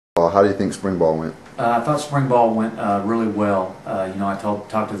How do you think spring ball went? I thought spring ball went really well. I talked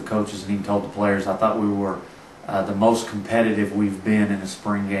to the coaches and even told the players I thought we were the most competitive we've been in a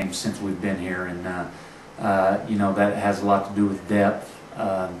spring game since we've been here, and that has a lot to do with depth.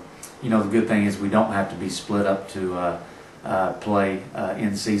 The good thing is we don't have to be split up to play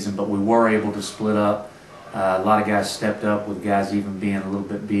in season, but we were able to split up. A lot of guys stepped up, with guys even being a little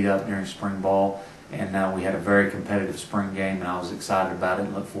bit beat up during spring ball, and we had a very competitive spring game, and I was excited about it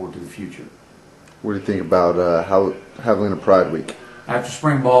and look forward to the future. What do you think about Javelina Pride Week? After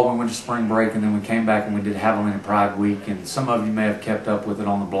spring ball, we went to spring break, and then we came back and we did Javelina Pride Week, and some of you may have kept up with it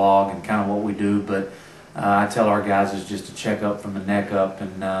on the blog and kind of what we do, but I tell our guys it's just a check up from the neck up,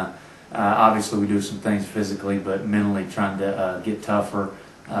 and obviously we do some things physically, but mentally trying to get tougher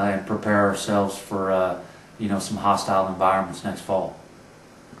and prepare ourselves for some hostile environments next fall.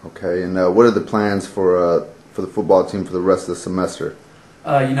 Okay, and what are the plans for the football team for the rest of the semester?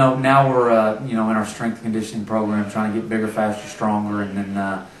 Now we're in our strength and conditioning program, trying to get bigger, faster, stronger, and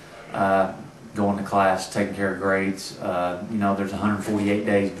then going to class, taking care of grades. There's 148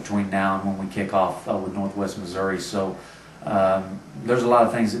 days between now and when we kick off with Northwest Missouri, so there's a lot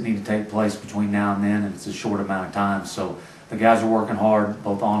of things that need to take place between now and then, and it's a short amount of time. So the guys are working hard,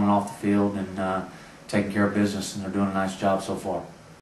 both on and off the field, and taking care of business, and they're doing a nice job so far.